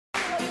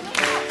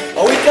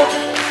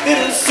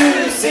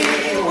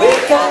Susie,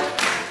 wake up.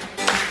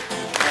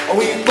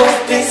 We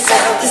both been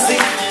sound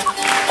asleep.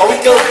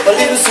 Wake up, a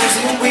little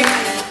Susie, and we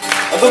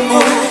the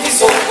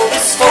movie's over,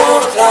 it's 4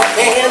 o'clock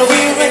and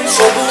we're in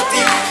trouble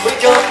deep.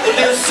 Wake up,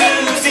 little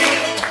Susie.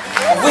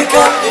 Wake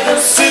up, little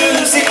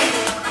Susie.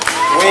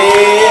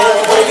 Well,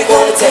 what are we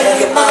gonna tell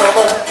your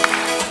mama?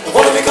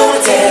 What are we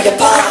gonna tell your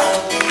papa?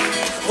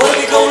 What are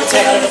we gonna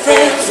tell your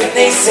friends when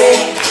they say,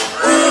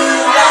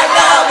 ooh la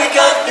la, wake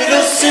up,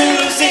 little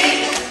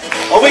Susie.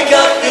 Wake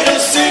up, little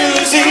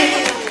Susie.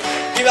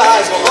 Keep your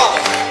eyes on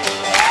rock.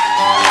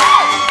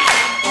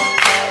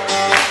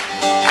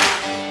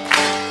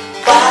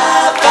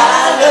 Bye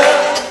bye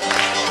love,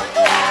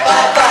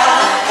 bye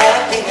bye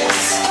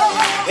happiness.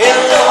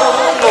 Hello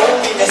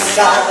loneliness, I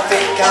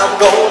think I'm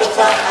gonna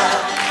cry.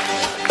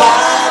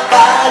 Bye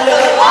bye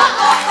love,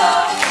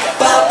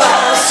 bye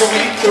bye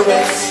sweet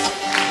caress.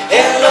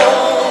 Hello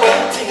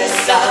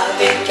emptiness, I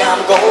think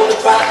I'm gonna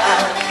cry.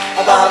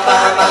 Bye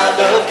bye my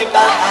love,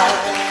 goodbye.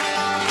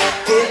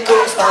 There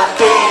goes my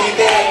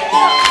baby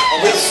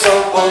with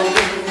someone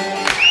new.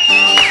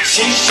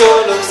 She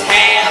sure looks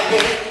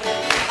happy,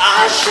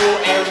 I sure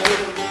am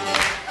blue.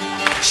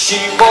 She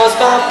was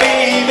my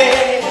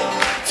baby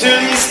till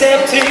he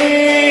stepped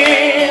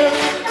in.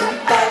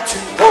 Goodbye to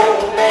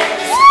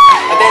romance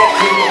that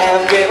could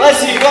have been. Let's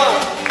see, go on.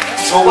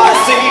 So I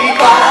say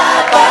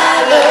bye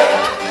bye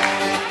love,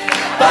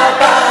 bye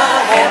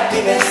bye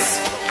happiness.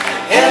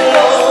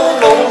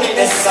 Hello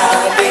loneliness,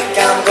 I think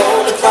I'm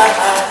gonna cry.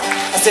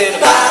 I said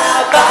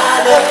bye bye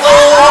love,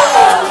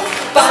 oh,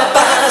 bye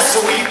bye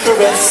sweet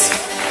caress.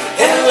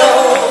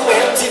 Hello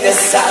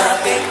emptiness, I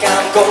think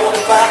I'm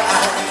gonna cry.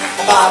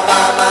 Bye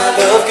bye my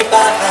love,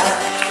 goodbye.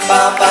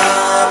 Bye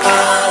bye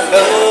my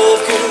love,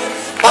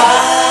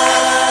 goodbye.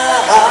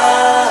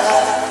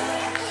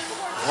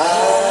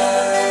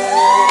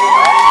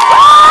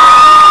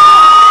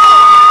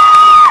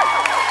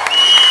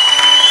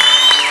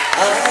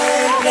 I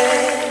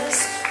bless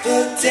the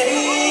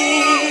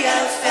day I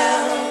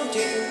found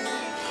you.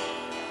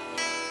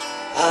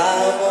 I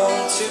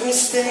want to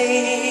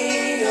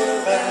stay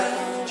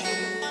around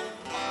you,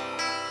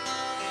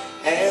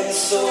 and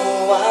so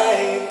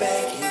I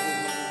beg you,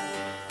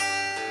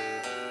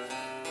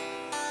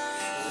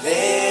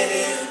 let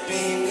it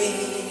be me.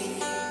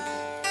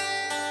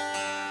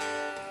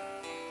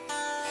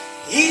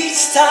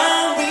 Each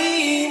time we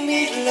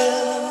meet,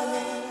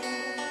 love,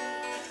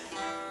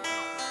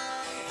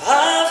 I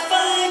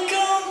find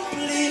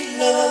complete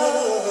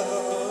love.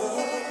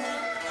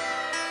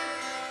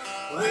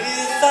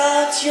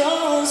 Without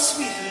your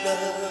sweet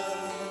love,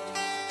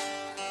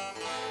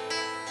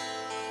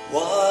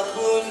 what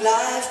would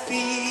life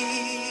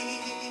be?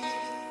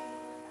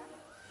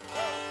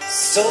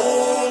 So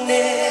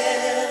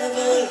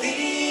never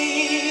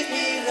leave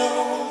me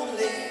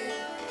lonely.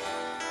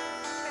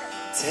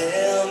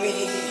 Tell me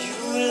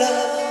you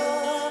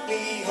love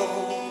me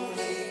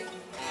only,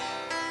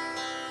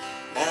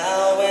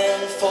 now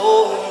and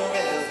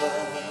forever.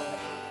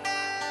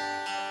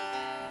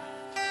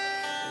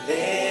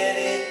 Let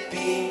it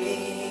be me,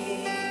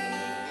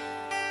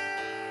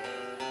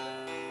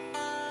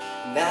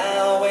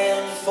 now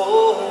and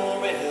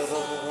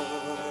forever.